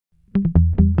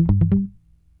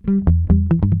Hola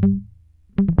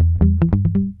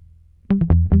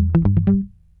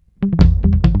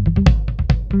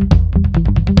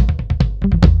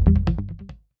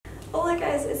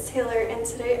guys, it's Taylor, and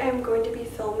today I'm going to be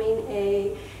filming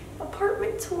a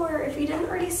apartment tour. If you didn't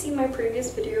already see my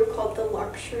previous video called the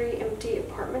Luxury Empty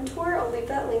Apartment Tour, I'll leave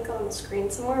that link on the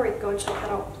screen somewhere where you can go and check that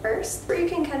out first, where you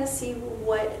can kind of see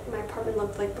what my apartment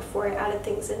looked like before I added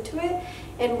things into it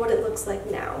and what it looks like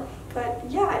now. But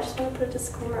yeah, I just want to put a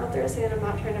disclaimer out there saying I'm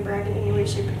not trying to brag in any way,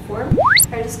 shape, or form.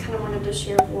 I just kind of wanted to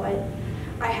share what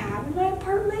I have in my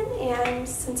apartment, and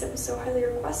since it was so highly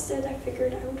requested, I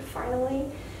figured I would finally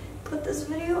put this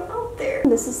video out there.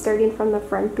 This is starting from the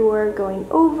front door going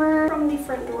over. From the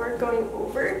front door going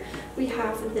over, we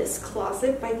have this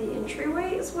closet by the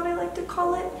entryway is what I like to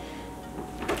call it.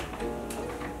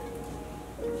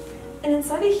 And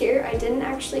inside of here, I didn't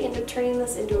actually end up turning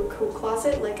this into a coat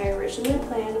closet like I originally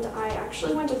planned. I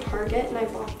actually went to Target and I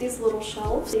bought these little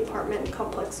shelves the apartment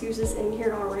complex uses in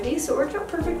here already, so it worked out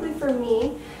perfectly for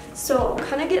me. So I'll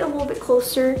kind of get a little bit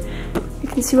closer. You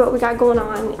can see what we got going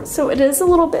on. So it is a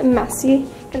little bit messy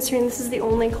considering this is the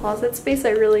only closet space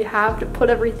I really have to put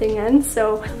everything in.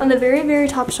 So on the very, very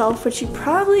top shelf, which you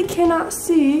probably cannot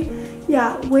see,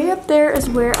 yeah, way up there is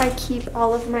where I keep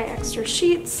all of my extra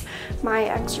sheets, my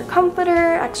extra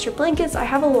comforter, extra blankets. I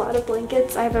have a lot of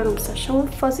blankets. I have an obsession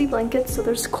with fuzzy blankets, so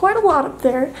there's quite a lot up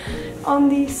there. On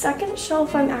the second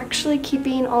shelf, I'm actually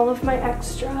keeping all of my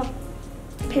extra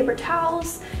paper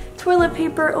towels, toilet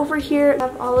paper. Over here I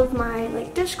have all of my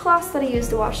dishcloths that I use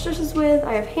to wash dishes with.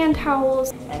 I have hand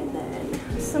towels and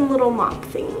then some little mop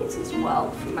thingies as well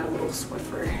from my little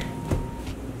Swiffer.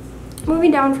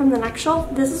 Moving down from the next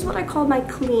shelf, this is what I call my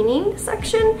cleaning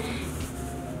section.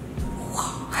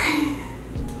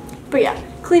 But yeah,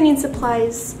 cleaning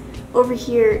supplies. Over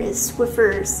here is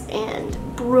Swiffers and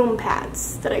broom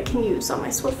pads that I can use on my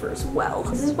Swiffer as well.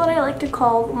 This is what I like to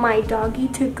call my doggy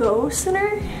to go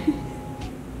center.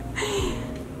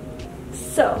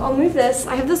 So I'll move this.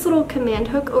 I have this little command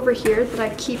hook over here that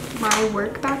I keep my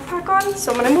work backpack on.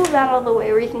 So I'm gonna move that out of the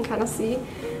way where you can kind of see.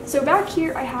 So back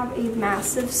here I have a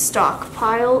massive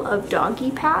stockpile of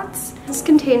doggy pads. This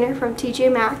container from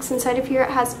TJ Maxx. Inside of here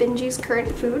it has Benji's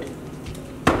current food.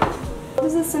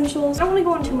 Those essentials. I don't want to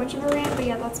go on too much of a rant, but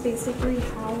yeah, that's basically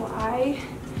how I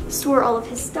store all of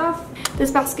his stuff. This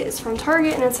basket is from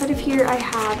Target, and inside of here I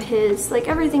have his,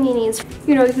 everything he needs.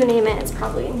 You know, you name it, it's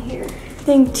probably in here.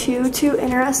 Thing too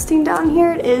interesting down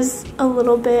here, it is a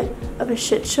little bit of a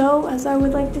shit show, as I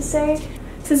would like to say.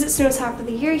 Since it snows half of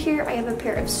the year here, I have a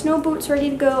pair of snow boots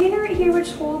ready to go. A container right here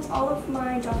which holds all of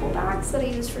my duffel bags that I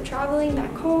use for traveling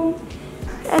back home.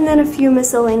 And then a few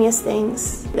miscellaneous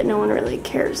things that no one really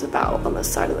cares about on the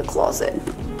side of the closet.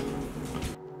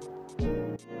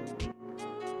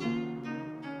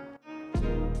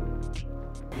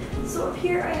 So up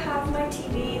here I have my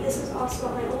TV. This is also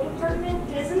at my old apartment.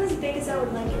 It isn't as big as I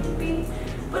would like it to be,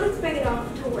 but it's big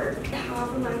enough to work. I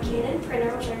have my Canon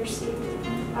printer, which I received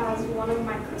as one of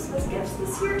my Christmas gifts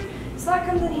this year. So that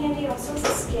comes in handy. It also has a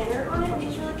scanner on it, which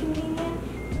is really convenient.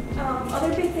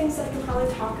 Other big things that I can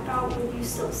probably talk about with you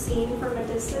still seeing from a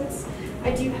distance.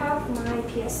 I do have my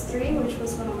PS3, which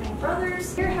was one of my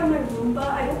brother's. Here I have my Roomba.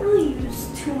 I don't really use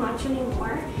too much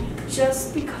anymore,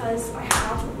 just because I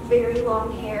have very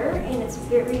long hair and it's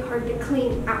very hard to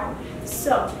clean out.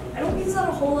 So I don't use that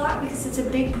a whole lot because it's a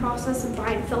big process of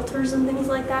buying filters and things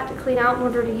like that to clean out in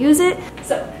order to use it.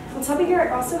 So on top of here, I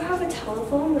also have a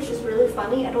telephone, which is really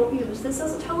funny. I don't use this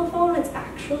as a telephone. It's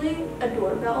actually a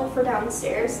doorbell for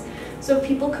downstairs. So if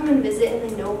people come and visit and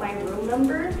they know my room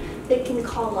number, they can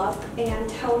call up and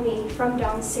tell me from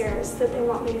downstairs that they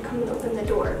want me to come and open the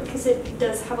door, because it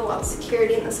does have a lot of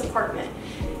security in this apartment.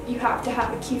 You have to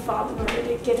have a key fob in order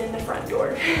to get in the front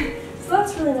door. So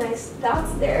that's really nice.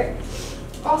 That's there.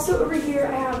 Also over here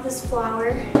I have this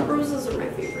flower. Roses are my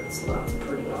favorite, so that's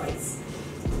pretty nice.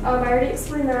 I already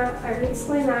explained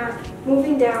that.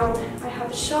 Moving down, I have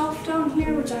a shelf down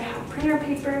here, which I have printer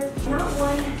paper. Not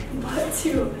one, but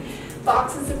two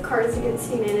boxes of Cards Against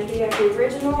Humanity. I have the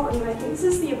original, and I think this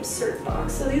is the Absurd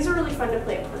box. So these are really fun to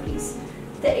play at parties.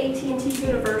 The AT&T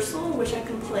Universal, which I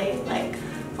can play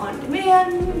on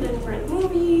demand and rent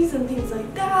movies and things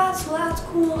like that, so that's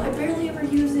cool. I barely ever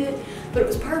use it, but it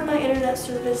was part of my internet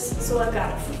service, so I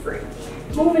got it for free.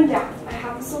 Moving down, I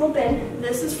have this little bin.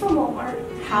 This is from Walmart.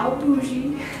 How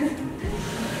bougie.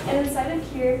 And inside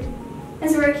of here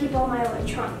is where I keep all my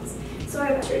electronics. So I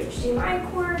have extra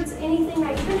HDMI cords, anything.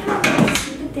 I even have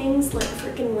stupid things like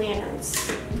freaking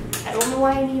lanterns. I don't know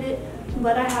why I need it,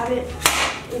 but I have it.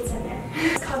 It's in there.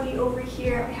 This cubby over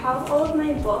here, I have all of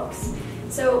my books.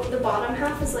 So the bottom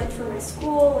half is like for my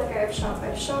school, like I have Shot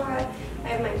by Shot, I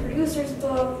have my producer's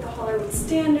book, the Hollywood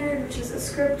Standard, which is a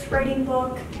script writing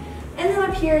book, and then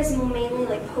up here is mainly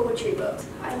like poetry books.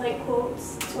 I like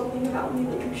quotes. It's one thing about me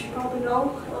that you should probably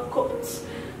know. I love quotes.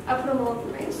 I put them all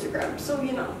over my Instagram, so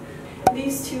you know.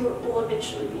 These two will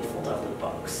eventually be filled up with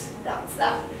books. That's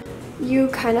that. You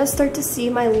kind of start to see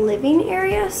my living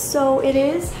area. So it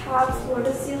has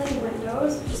floor-to-ceiling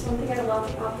windows, which is one thing I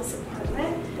love about this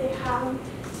apartment. They have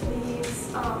these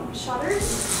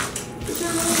shutters, which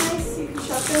are really nice. You can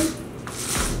shut them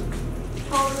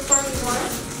however far you want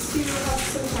to have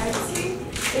some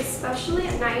privacy. Especially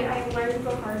at night, I've learned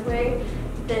the hard way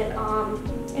that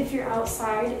if you're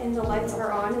outside and the lights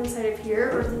are on inside of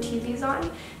here or the TV's on,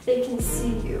 they can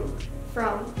see you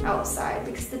from outside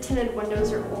because the tinted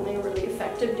windows are only really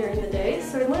effective during the day.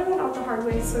 So I learned that out the hard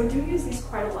way, so I do use these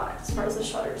quite a lot as far as the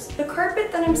shutters. The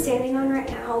carpet that I'm standing on right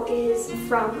now is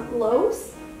from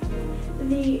Lowe's.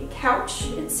 The couch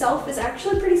itself is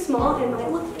actually pretty small. It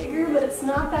might look bigger, but it's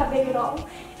not that big at all.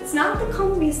 It's not the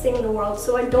comfiest thing in the world,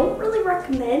 so I don't really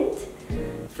recommend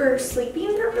for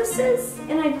sleeping purposes,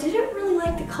 and I didn't really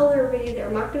like the color of it either.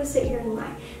 I'm not going to sit here and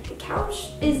lie. The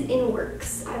couch is in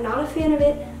works. I'm not a fan of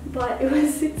it, but it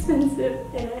was expensive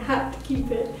and I have to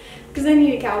keep it because I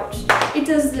need a couch. It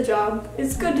does the job.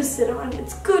 It's good to sit on.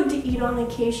 It's good to eat on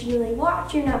occasionally,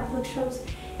 watch your Netflix shows.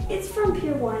 It's from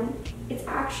Pier 1. It's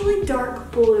actually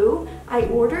dark blue. I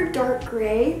ordered dark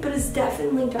gray, but it's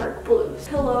definitely dark blue.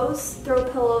 Pillows, throw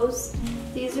pillows.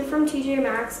 These are from TJ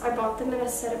Maxx. I bought them in a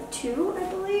set of 2, I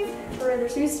believe.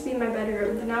 This used to be in my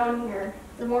bedroom, but now in here.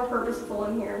 They're more purposeful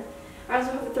in here. I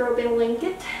also have a throw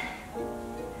blanket.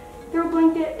 Throw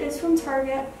blanket is from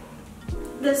Target.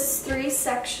 This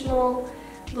 3-sectional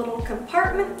little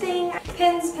compartment thing.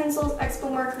 Pens, pencils,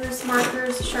 expo markers,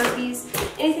 Sharpies,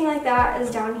 anything like that is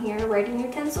down here. Writing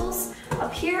utensils.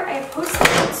 Up here I have Post-it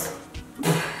notes.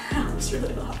 It's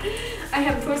really loud. I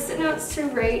have Post-it notes to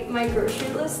write my grocery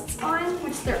lists on,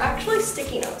 which they're actually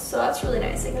sticky notes, so that's really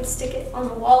nice. I can stick it on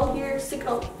the wall here, stick it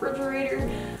on the refrigerator.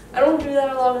 I don't do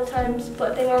that a lot of times,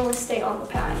 but they normally stay on the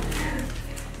pad.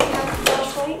 I have a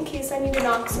flashlight in case I need to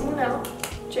knock someone out.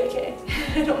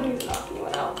 JK, I don't need to knock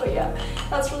anyone out, but yeah,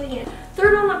 that's really handy.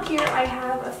 Third one up here, I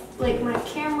have like my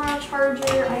camera,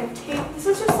 charger, I have tape. This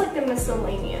is just like the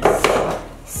miscellaneous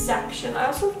section. I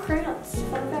also have crayons.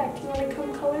 Fun fact, you want to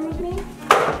come color with me?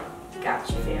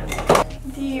 Gotcha, fam.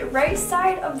 The right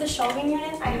side of the shelving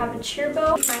unit, I have a chair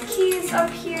bow. My keys up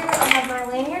here. I have my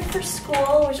lanyard for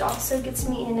school, which also gets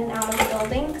me in and out of the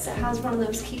building because it has one of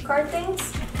those key card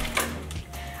things.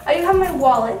 I do have my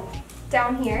wallet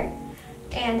down here.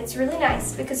 And it's really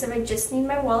nice because if I just need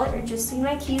my wallet or just need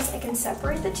my keys, I can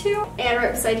separate the two. And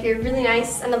right beside here, really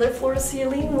nice, another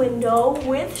floor-to-ceiling window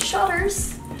with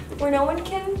shutters where no one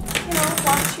can, you know,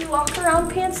 watch you walk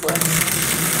around pantsless.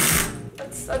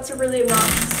 That's a really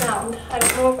obnoxious sound. I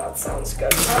don't know if that sounds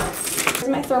good. Here's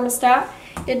my thermostat.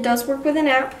 It does work with an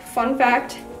app. Fun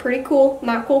fact. Pretty cool.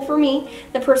 Not cool for me.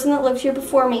 The person that lived here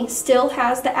before me still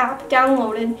has the app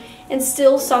downloaded and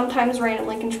still sometimes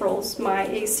randomly controls my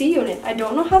AC unit. I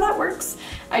don't know how that works.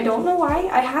 I don't know why.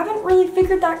 I haven't really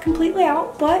figured that completely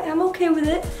out, but I'm okay with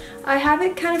it. I have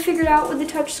it kind of figured out with the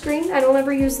touch screen. I don't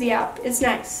ever use the app. It's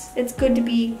nice. It's good to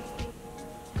be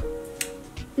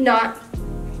not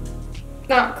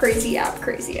crazy app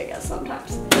crazy, I guess,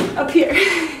 sometimes. Up here.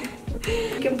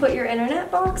 You can put your internet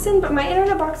box in, but my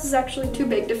internet box is actually too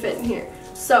big to fit in here.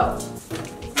 So,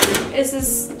 this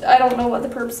is, I don't know what the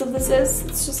purpose of this is.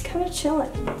 It's just kind of chilling.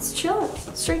 It's chilling,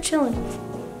 straight chilling.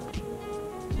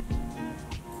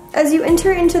 As you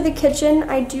enter into the kitchen,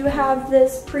 I do have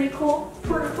this pretty cool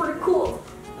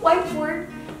whiteboard,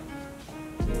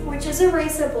 which is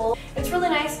erasable. It's really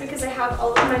nice because I have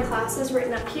all of my classes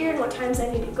written up here and what times I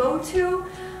need to go to.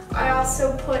 I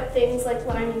also put things like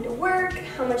when I need to work,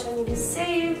 how much I need to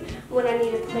save, when I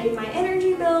need to pay my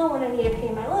energy bill, when I need to pay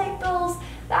my light bills,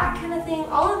 that kind of thing.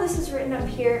 All of this is written up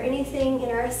here. Anything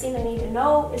interesting I need to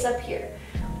know is up here.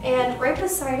 And right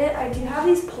beside it, I do have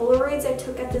these Polaroids I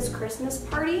took at this Christmas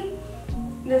party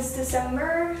this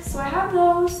December. So I have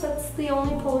those. That's the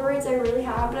only Polaroids I really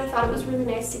have, but I thought it was really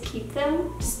nice to keep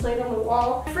them displayed on the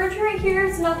wall. My fridge right here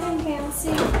is nothing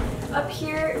fancy. Up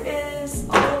here is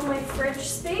all of my fridge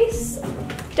space.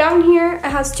 Down here, it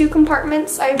has 2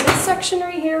 compartments. I have this section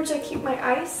right here, which I keep my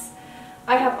ice.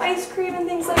 I have ice cream and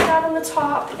things like that on the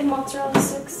top and mozzarella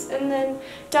sticks. And then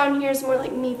down here is more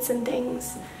like meats and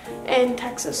things and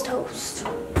Texas toast.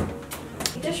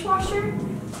 Dishwasher.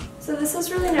 So this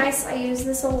is really nice. I use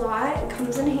this a lot. It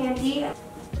comes in handy.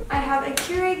 I have a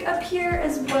Keurig up here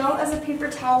as well as a paper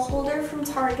towel holder from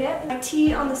Target. My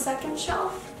tea on the second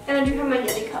shelf. And I do have my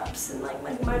Yeti cups and like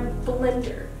my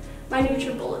blender. My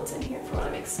NutriBullets in here for when I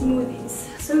make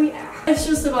smoothies. So yeah, it's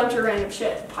just a bunch of random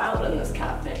shit piled in this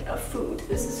cabinet of food.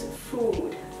 This is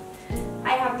food. I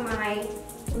have my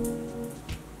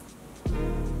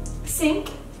sink,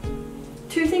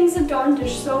 2 things of Dawn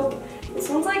dish soap. This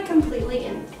one's like completely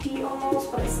empty almost,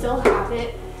 but I still have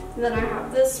it. And then I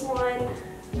have this one.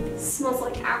 It smells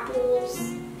like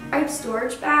apples. I have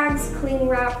storage bags, cling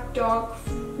wrap, dog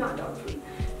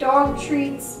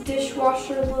treats,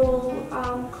 dishwasher, little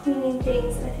cleaning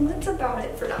things, and I think that's about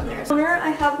it for down there. So here I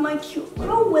have my cute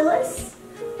little Willis.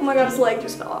 Oh my god, his leg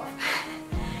just fell off.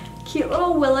 Cute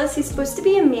little Willis. He's supposed to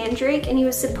be a mandrake, and he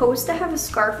was supposed to have a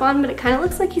scarf on, but it kind of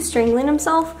looks like he's strangling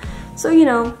himself. So, you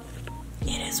know,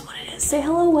 it is what it is. Say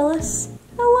hello, Willis.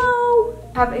 Hello!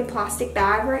 I have a plastic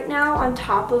bag right now on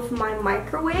top of my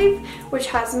microwave, which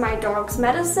has my dog's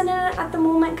medicine in it at the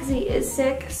moment because he is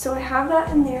sick. So I have that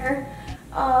in there.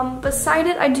 Beside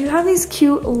it, I do have these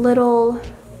cute little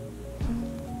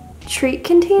treat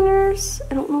containers.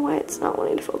 I don't know why it's not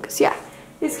wanting to focus. Yeah,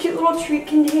 these cute little treat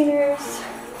containers.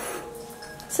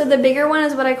 So the bigger one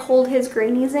is what I hold his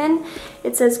greenies in.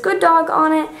 It says Good Dog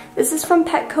on it. This is from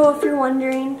Petco, if you're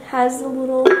wondering. Has a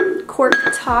little cork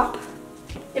top.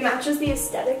 It matches the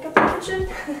aesthetic of the kitchen,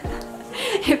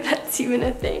 if that's even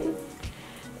a thing.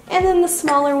 And then the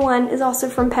smaller one is also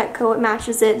from Petco. It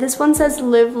matches it. This one says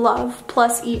Live, Love,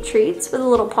 Plus Eat Treats with a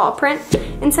little paw print.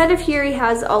 Inside of here he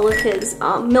has all of his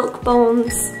milk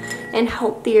bones and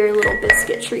healthier little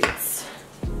biscuit treats.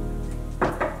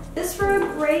 This rug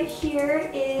right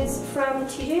here is from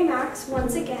TJ Maxx.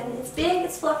 Once again, it's big,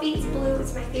 it's fluffy, it's blue,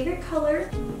 it's my favorite color.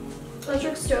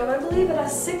 Electric stove, I believe. It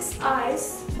has 6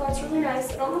 eyes, so that's really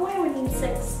nice. I don't know why I would need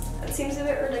 6. That seems a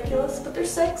bit ridiculous, but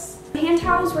there's 6. Hand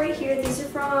towels right here. These are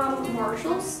from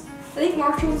Marshalls. I think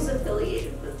Marshalls is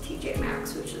affiliated with TJ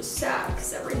Maxx, which is sad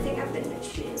because everything I've been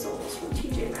mentioning is almost from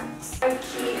TJ Maxx. I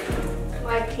keep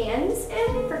my pans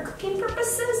in for cooking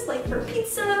purposes, like for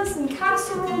pizzas and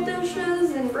casserole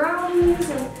dishes and brownies,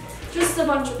 and just a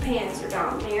bunch of pans are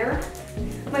down there.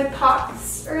 My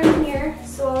pots are in here,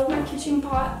 so all of my kitchen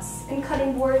pots and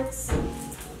cutting boards.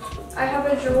 I have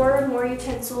a drawer of more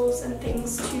utensils and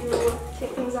things to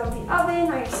take things out of the oven.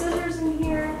 I have scissors in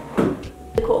here.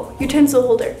 Cool. Utensil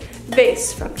holder.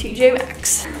 Vase from TJ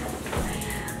Maxx.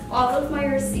 All of my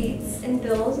receipts and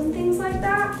bills and things like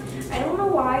that. I don't know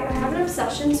why. I have an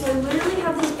obsession, so I literally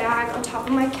have this bag on top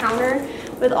of my counter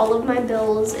with all of my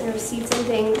bills and receipts and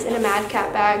things in a Mad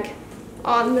Cat bag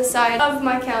on the side of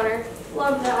my counter.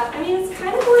 Love that. I mean, it's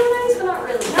kind of organized, but not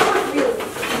really. Not really.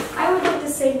 I would like to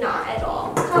say not at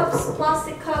all. Cups,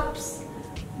 plastic cups,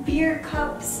 beer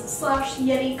cups /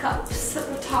 Yeti cups at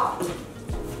the top.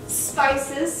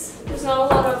 Spices. There's not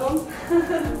a lot of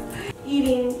them.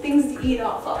 Eating, things to eat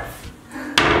off of.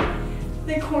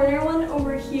 The corner one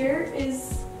over here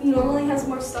normally has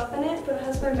more stuff in it, but it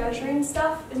has my measuring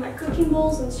stuff and my cooking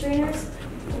bowls and strainers.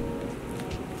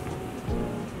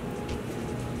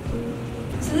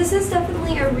 So this is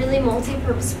definitely a really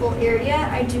multi-purposeful area.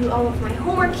 I do all of my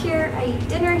homework here, I eat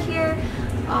dinner here.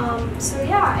 So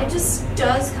yeah, it just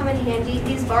does come in handy.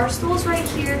 These bar stools right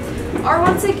here are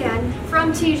once again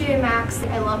from TJ Maxx.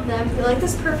 I love them. They're like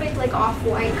this perfect like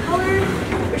off-white color,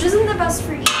 which isn't the best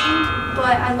for eating,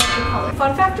 but I love the color.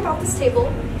 Fun fact about this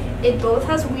table, it both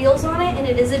has wheels on it and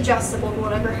it is adjustable to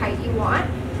whatever height you want.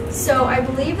 So I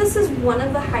believe this is one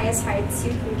of the highest heights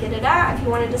you can get it at if you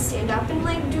wanted to stand up and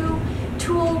like do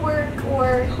tool work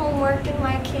or homework in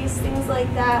my case, things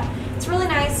like that. It's really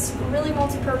nice, really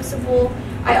multi-purposable.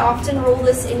 I often roll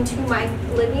this into my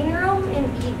living room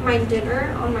and eat my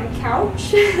dinner on my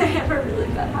couch. I have a really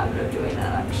bad habit of doing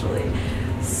that actually.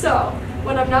 So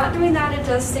when I'm not doing that, it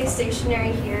does stay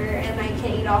stationary here and I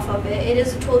can eat off of it. It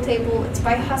is a tool table. It's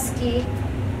by Husky.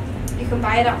 You can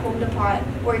buy it at Home Depot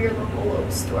or your local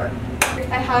Lowe's store.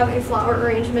 I have a flower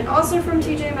arrangement also from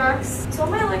TJ Maxx. So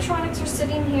all my electronics are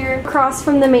sitting here. Across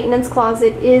from the maintenance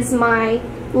closet is my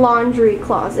laundry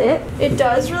closet. It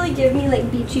does really give me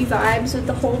like beachy vibes with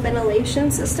the whole ventilation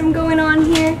system going on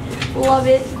here. Love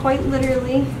it, quite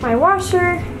literally. My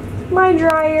washer, my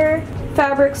dryer,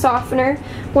 fabric softener,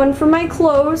 one for my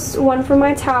clothes, one for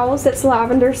my towels that's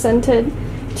lavender scented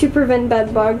to prevent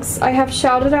bed bugs. I have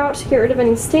shouted out to get rid of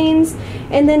any stains,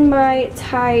 and then my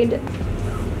Tide.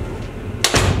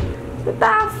 The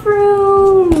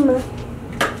bathroom!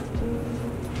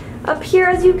 Up here,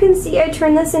 as you can see, I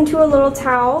turned this into a little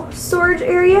towel storage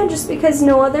area just because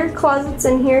no other closets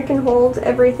in here can hold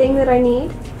everything that I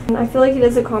need. And I feel like it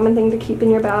is a common thing to keep in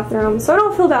your bathroom, so I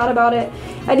don't feel bad about it.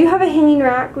 I do have a hanging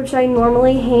rack, which I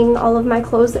normally hang all of my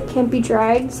clothes that can't be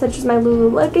dried, such as my Lulu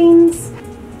leggings.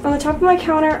 On the top of my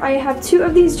counter, I have 2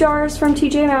 of these jars from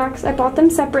TJ Maxx. I bought them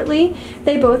separately.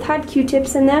 They both had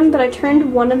Q-tips in them, but I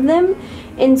turned one of them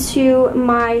into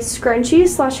my scrunchie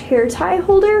slash hair tie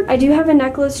holder. I do have a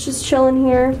necklace just chilling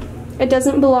here. It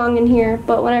doesn't belong in here,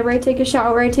 but whenever I take a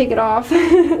shower, I take it off.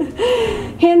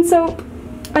 Hand soap,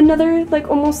 another like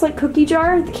almost like cookie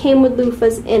jar that came with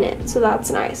loofahs in it, so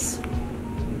that's nice.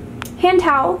 Hand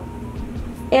towel,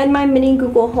 and my mini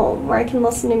Google Home where I can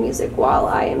listen to music while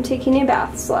I am taking a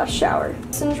bath slash shower.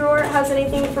 This drawer has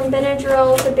anything from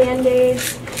Benadryl to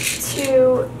Band-Aids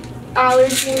to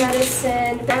allergy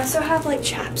medicine. I also have like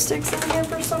chapsticks in here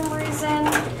for some reason.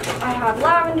 I have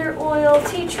lavender oil,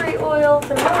 tea tree oil,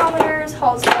 thermometers,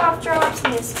 Halls cough drops,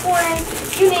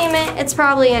 Neosporin, you name it, it's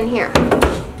probably in here.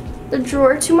 The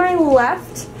drawer to my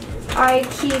left, I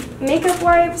keep makeup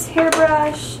wipes,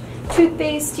 hairbrush,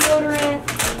 toothpaste,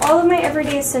 deodorant, all of my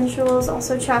everyday essentials,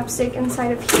 also chapstick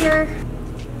inside of here.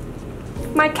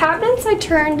 My cabinets I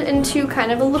turned into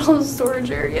kind of a little storage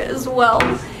area as well.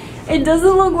 It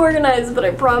doesn't look organized, but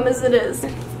I promise it is.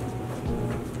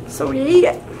 So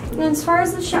yeah. And as far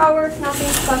as the shower, nothing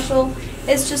special.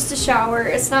 It's just a shower.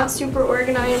 It's not super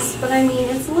organized, but I mean,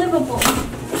 it's livable.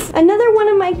 Another one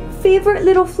of my favorite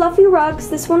little fluffy rugs.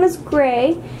 This one is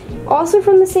gray. Also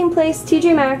from the same place,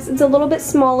 TJ Maxx. It's a little bit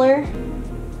smaller.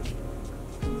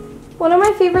 One of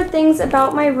my favorite things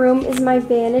about my room is my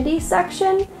vanity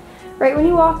section. Right when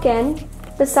you walk in,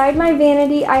 beside my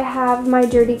vanity, I have my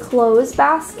dirty clothes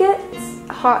basket. It's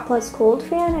a hot plus cold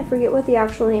fan. I forget what the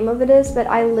actual name of it is, but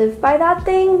I live by that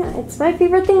thing. It's my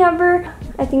favorite thing ever.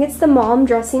 I think it's the mom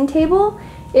dressing table.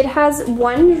 It has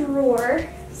one drawer.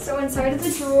 So inside of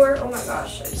the drawer, oh my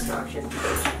gosh, I just knocked your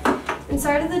page.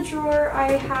 Inside of the drawer,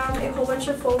 I have a whole bunch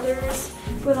of folders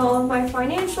with all of my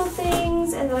financial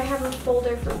things, and then I have a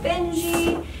folder for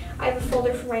Benji. I have a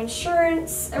folder for my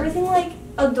insurance. Everything like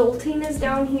adulting is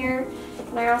down here.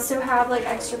 And I also have like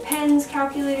extra pens,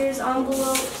 calculators,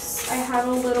 envelopes. I have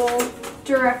a little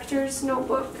director's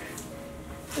notebook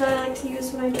that I like to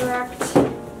use when I direct.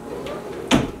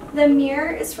 The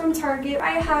mirror is from Target.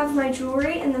 I have my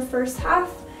jewelry in the first half,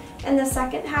 and the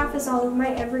second half is all of my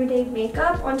everyday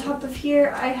makeup. On top of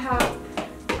here, I have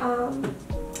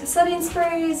setting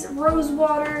sprays, rose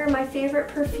water, my favorite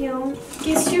perfume.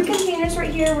 These 2 containers right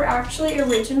here were actually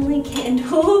originally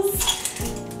candles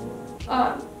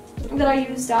that I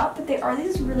used up, but they are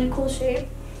these really cool shape.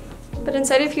 But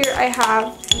inside of here, I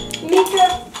have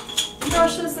makeup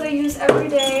brushes that I use every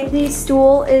day. The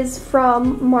stool is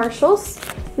from Marshall's.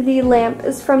 The lamp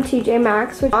is from TJ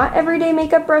Maxx, which not everyday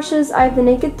makeup brushes. I have the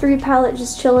Naked 3 palette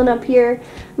just chilling up here.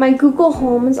 My Google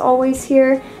Home is always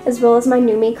here, as well as my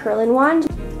Numi curling wand.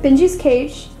 Benji's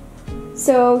cage.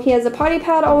 So he has a potty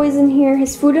pad always in here,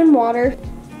 his food and water,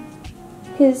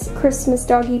 his Christmas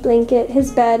doggy blanket,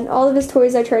 his bed, all of his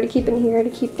toys I try to keep in here to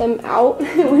keep them out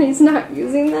when he's not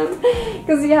using them,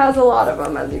 because he has a lot of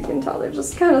them, as you can tell. They're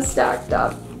just kind of stacked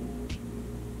up.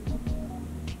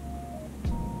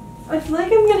 I feel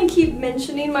like I'm gonna keep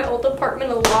mentioning my old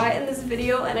apartment a lot in this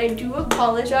video, and I do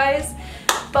apologize,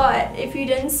 but if you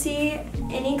didn't see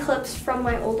any clips from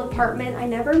my old apartment, I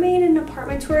never made an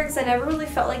apartment tour because I never really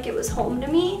felt like it was home to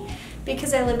me,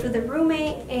 because I lived with a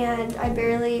roommate and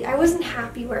I wasn't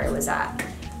happy where I was at.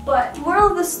 But moral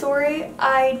of the story,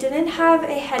 I didn't have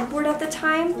a headboard at the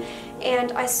time,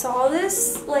 and I saw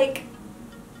this like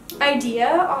idea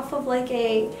off of like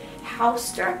a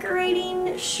house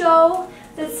decorating show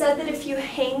that said that if you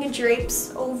hang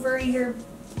drapes over your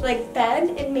like bed,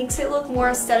 it makes it look more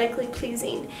aesthetically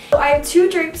pleasing. So I have 2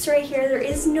 drapes right here. There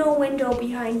is no window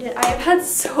behind it. I have had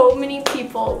so many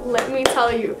people, let me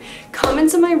tell you, come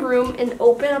into my room and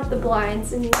open up the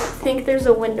blinds and you think there's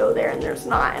a window there and there's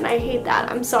not, and I hate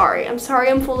that. I'm sorry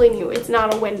I'm fooling you. It's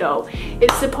not a window.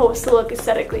 It's supposed to look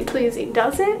aesthetically pleasing,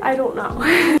 does it? I don't know.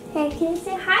 Hey, can you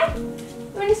say hi? You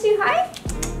wanna say hi?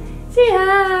 Say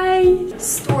hi!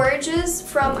 Storages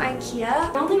from IKEA.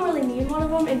 I don't think I really need one of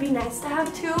them. It'd be nice to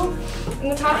have 2. In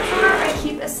the top drawer, I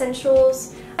keep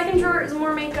essentials. The second drawer is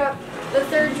more makeup. The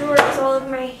third drawer is all of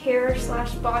my hair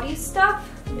slash body stuff.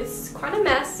 It's quite a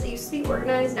mess. It used to be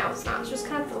organized, now it's not. It's just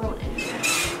kind of thrown in.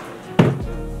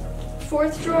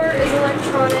 Fourth drawer is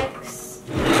electronics.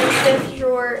 The 5th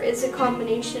drawer is a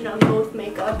combination of both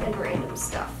makeup and random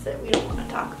stuff that we don't want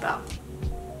to talk about.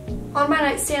 On my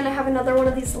nightstand, I have another one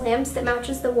of these lamps that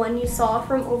matches the one you saw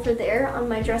from over there on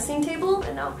my dressing table.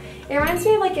 I know, it reminds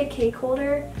me of like a cake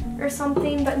holder or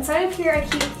something, but inside of here I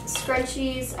keep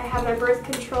scrunchies, I have my birth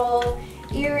control,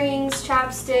 earrings,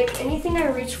 chapstick, anything I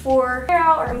reach for,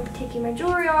 or I'm taking my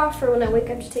jewelry off, or when I wake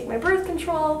up to take my birth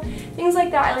control, things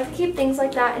like that. I like to keep things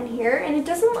like that in here, and it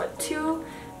doesn't look too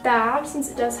bad since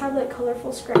it does have like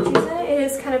colorful scrunchies in it. It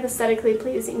is kind of aesthetically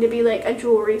pleasing to be like a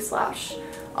jewelry slash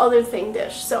other thing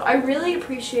dish. So I really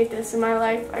appreciate this in my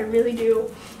life. I really do.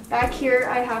 Back here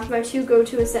I have my two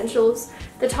go-to essentials.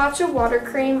 The Tatcha water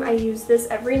cream. I use this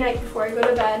every night before I go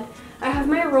to bed. I have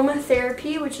my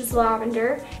aromatherapy, which is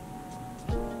lavender.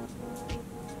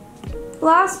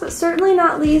 Last but certainly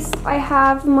not least, I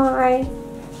have my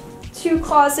two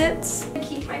closets. I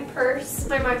keep my purse,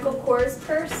 my Michael Kors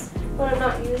purse, when I'm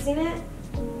not using it.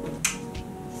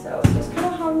 So it's just kind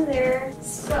of hung there.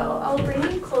 So I'll bring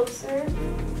you closer.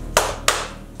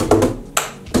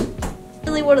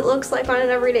 Really what it looks like on an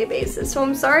everyday basis. So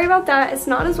I'm sorry about that. It's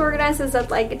not as organized as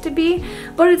I'd like it to be,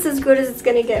 but it's as good as it's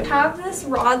gonna get. I have this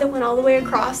rod that went all the way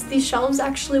across. These shelves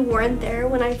actually weren't there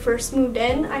when I first moved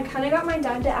in. I kind of got my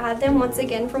dad to add them once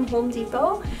again from Home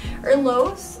Depot or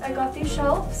Lowe's. I got these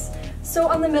shelves. So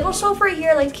on the middle shelf right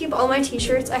here, I like to keep all my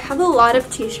t-shirts. I have a lot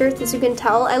of t-shirts, as you can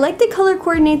tell. I like to color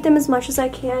coordinate them as much as I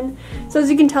can. So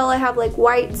as you can tell, I have like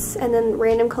whites and then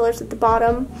random colors at the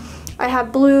bottom. I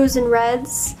have blues and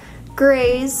reds,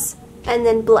 grays, and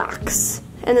then blacks.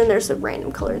 And then there's a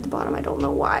random color at the bottom, I don't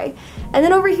know why. And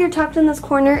then over here tucked in this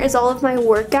corner is all of my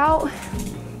workout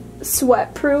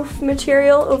sweat-proof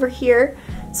material over here.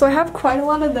 So I have quite a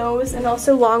lot of those, and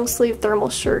also long sleeve thermal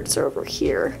shirts are over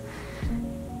here.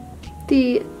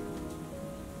 The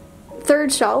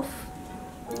third shelf,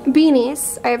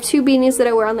 beanies. I have two beanies that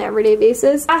I wear on the everyday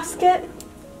basis. Basket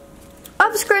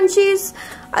of scrunchies.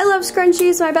 I love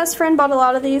scrunchies. My best friend bought a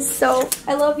lot of these, so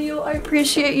I love you. I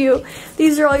appreciate you.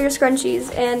 These are all your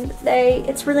scrunchies, and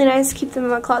it's really nice to keep them in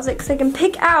my closet because I can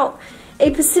pick out a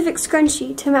Pacific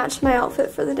scrunchie to match my outfit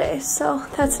for the day, so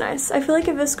that's nice. I feel like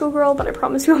a Visco girl, but I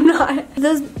promise you I'm not.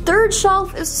 The third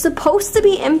shelf is supposed to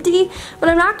be empty, but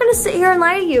I'm not gonna sit here and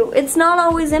lie to you. It's not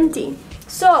always empty.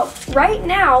 So right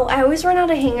now, I always run out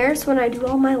of hangers when I do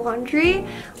all my laundry.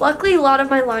 Luckily, a lot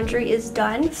of my laundry is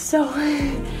done, so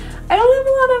I don't have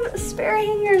a lot of spare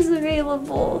hangers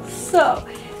available. So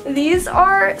these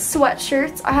are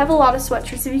sweatshirts. I have a lot of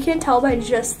sweatshirts. If you can't tell by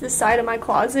just the side of my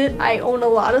closet, I own a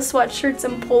lot of sweatshirts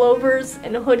and pullovers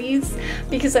and hoodies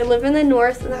because I live in the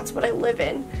north and that's what I live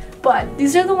in. But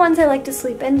these are the ones I like to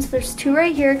sleep in. So there's two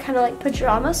right here, kind of like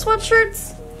pajama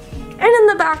sweatshirts. And in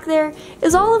the back there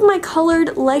is all of my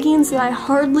colored leggings that I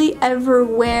hardly ever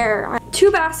wear. Two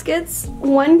baskets,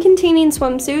 one containing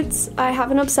swimsuits. I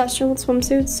have an obsession with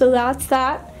swimsuits, so that's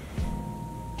that.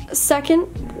 Second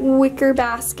wicker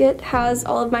basket has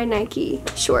all of my Nike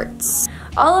shorts.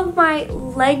 All of my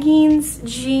leggings,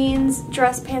 jeans,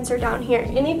 dress pants are down here.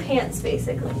 Any pants,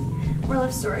 basically. Moral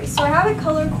of story. So I have it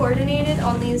color coordinated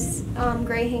on these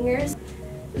gray hangers.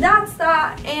 That's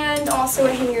that, and also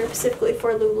a hanger specifically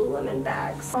for Lululemon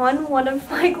bags. On one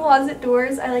of my closet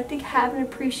doors, I like to have an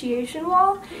appreciation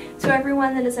wall. So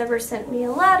everyone that has ever sent me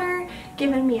a letter,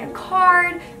 given me a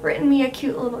card, written me a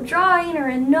cute little drawing or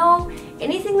a note,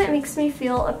 anything that makes me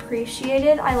feel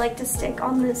appreciated, I like to stick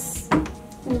on this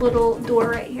little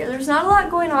door right here. There's not a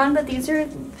lot going on, but these are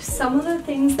some of the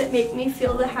things that make me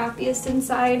feel the happiest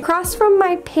inside. Across from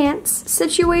my pants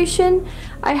situation,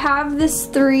 I have this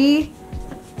 3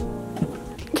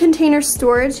 container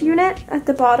storage unit at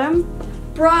the bottom.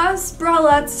 Bras,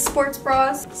 bralettes, sports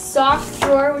bras, sock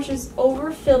drawer, which is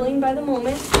overfilling by the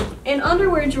moment, and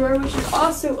underwear drawer, which is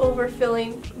also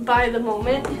overfilling by the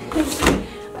moment.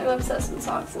 I'm obsessed with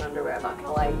socks and underwear, I'm not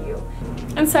gonna lie to you.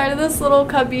 Inside of this little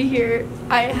cubby here,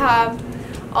 I have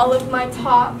all of my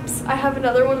tops. I have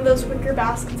another one of those wicker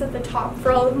baskets at the top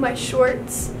for all of my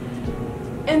shorts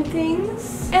and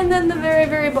things. And then the very,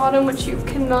 very bottom, which you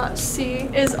cannot see,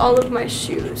 is all of my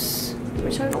shoes,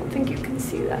 which I don't think you can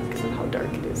see that because of how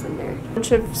dark it is in there. A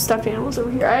bunch of stuffed animals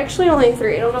over here. I actually only have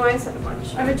 3. I don't know why I said a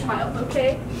bunch. I'm a child,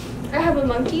 okay? I have a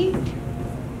monkey,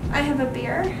 I have a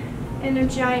bear, and a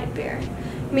giant bear.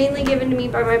 Mainly given to me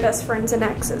by my best friends and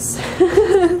exes.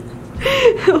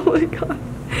 Oh my god.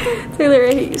 Taylor,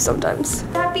 I hate you sometimes.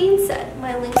 That being said,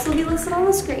 my links will be listed on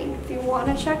the screen if you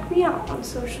want to check me out on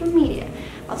social media.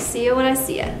 I'll see you when I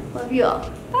see you. Love you all.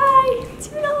 Bye.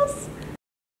 Toodles.